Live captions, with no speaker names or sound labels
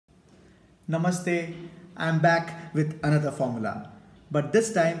Namaste, I am back with another formula, but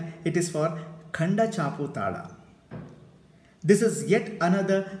this time it is for Khandachapu Tala. This is yet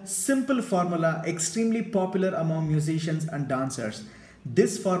another simple formula extremely popular among musicians and dancers.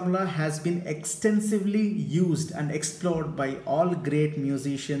 This formula has been extensively used and explored by all great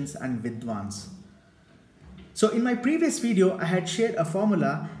musicians and vidwans. So in my previous video, I had shared a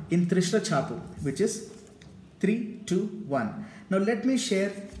formula in Khandachapu, which is 3-2-1. Now let me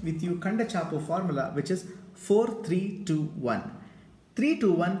share with you Khandachapu formula, which is 4-3-2-1.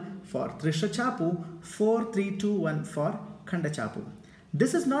 3-2-1 for Khandachapu, 4-3-2-1 for Khandachapu.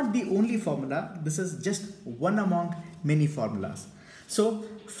 This is not the only formula. This is just one among many formulas. So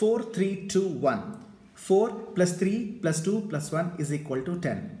 4-3-2-1. 4 plus 3 plus 2 plus 1 is equal to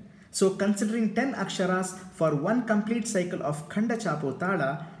 10. So considering 10 aksharas for one complete cycle of Khandachapu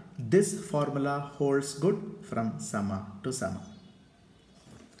Tala, this formula holds good from Sama to Sama.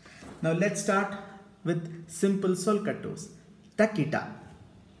 Now let's start with simple Solkattus. Takita.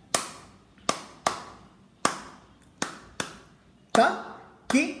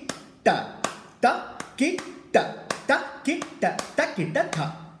 Ta-ki-ta. Ta-ki-ta. Ta-ki-ta. Ta-ki-ta.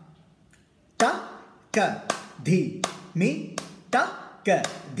 Ta. Ta-ka-di. Mi.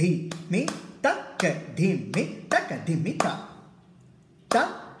 Ta-ka-di. Mi. Ta-ka-di-mi. Ta-ka-di-mi. Ta.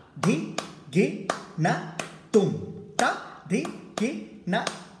 Ta-di-gi-na-tum.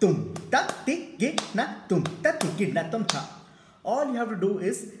 Ta-di-gi-na-tum. Ta-di-gi-na-tum. Ta-di-gi-na-tum. Ta. All you have to do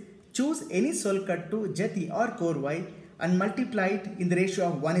is choose any Solkattu, Jati or Korvai and multiply it in the ratio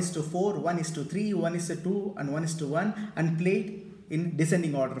of 1:4, 1:3, 1:2 and 1:1 and play it in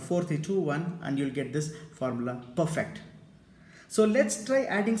descending order 4-3-2-1 and you'll get this formula perfect. So let's try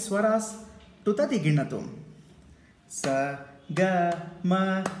adding swaras to Tati-gi-na-tum. Sa ga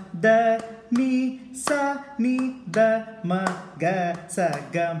ma da ni sa ni da ma ga sa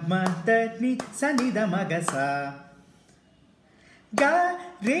ga ma da ni sa ni da ma ga sa ga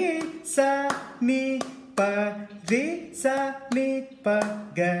re sa ni pa re sa ni pa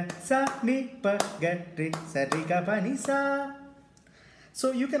ga sa ni pa ga re sa re ga pa ni sa.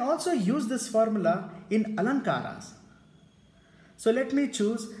 So you can also use this formula in alankaras. So let me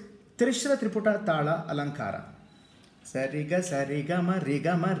choose Trishra Triputa Tala Alankara. Sariga sariga ma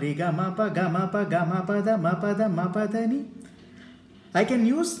riga ma riga ma pa ga ma pa ga ma pa da ma pa da ma pa da ni. I can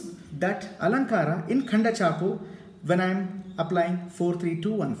use that Alankara in Khandachapu when I am applying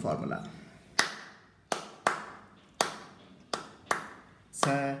 4-3-2-1 formula.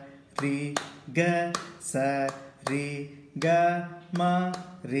 Sa ri ga ma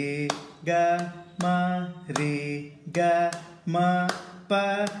re ga ma re ga ma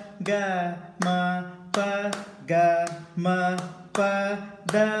pa ga ma pa ga ma pa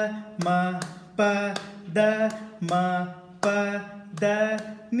da ma pa da ma pa da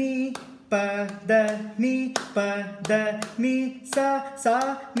ni pa da ni pa da ni sa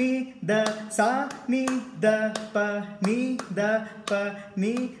ni da pa ni da pa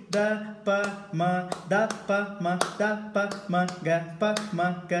ni da pa ma da pa ma ga pa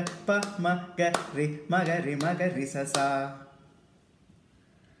ma ga re ma ga re sa sa.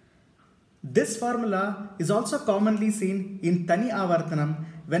 This formula is also commonly seen in Tani Avartanam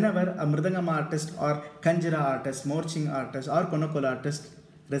whenever a Mridangam artist or Kanjira artist, Morching artist or Konnakol artist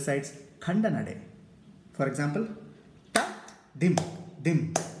recites Khandanade. For example, ta dim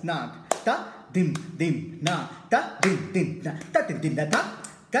dim na ta dim dim na ta dim dim na ta dim dim na ta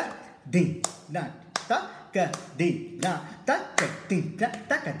ka dim na ta ka dim na ta ka dim na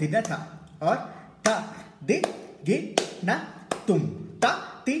ta ka dim na ta, or ta di gi na tum ta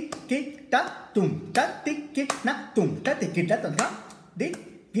ti ki ta tum ta ti ki na tum ta ti ki na tum ta di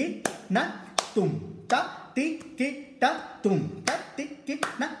gi na tum ta ti ki ta tum ta ti ki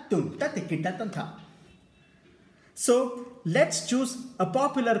na tum ta ti ki na tum ta. So let's choose a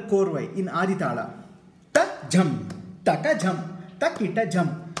popular korvai in Aditala. Ta jam, ta ka jam, ta ki ta jam,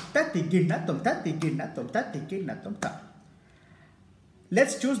 ta ti ki na tum ta ti ki na tum ta ti ki na tum ta.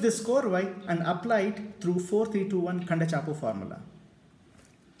 Let's choose this korvai and apply it through 4-3-2-1 Khandachapu formula.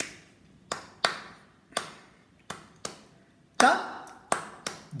 Ta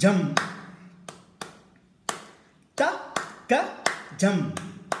jam, ta ka jam,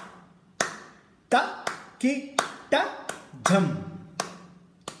 ta ki ta jam,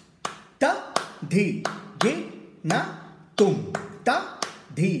 ta di gi na tum, ta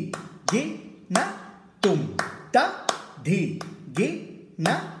di gi na tum, ta di gi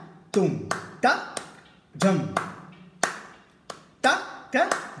na tum, ta jam, ta ka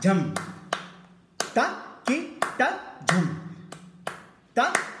jam, ta ki ta jam,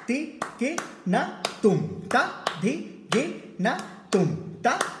 ta ti ki na tum, ta di gi na tum,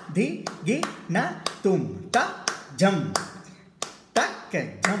 ta di gi na tum ta jam ta ke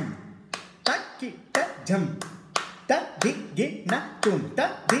jam ta ki ta jam ta di gi na tum ta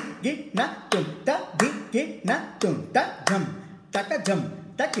di gi na tum ta di gi na tum ta jam ta ka jam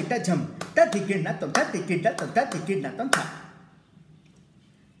ta ki ta jam ta di gi na tum ta di gi na tum ta di gi na tum ta.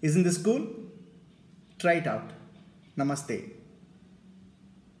 Isn't this cool? Try it out. Namaste.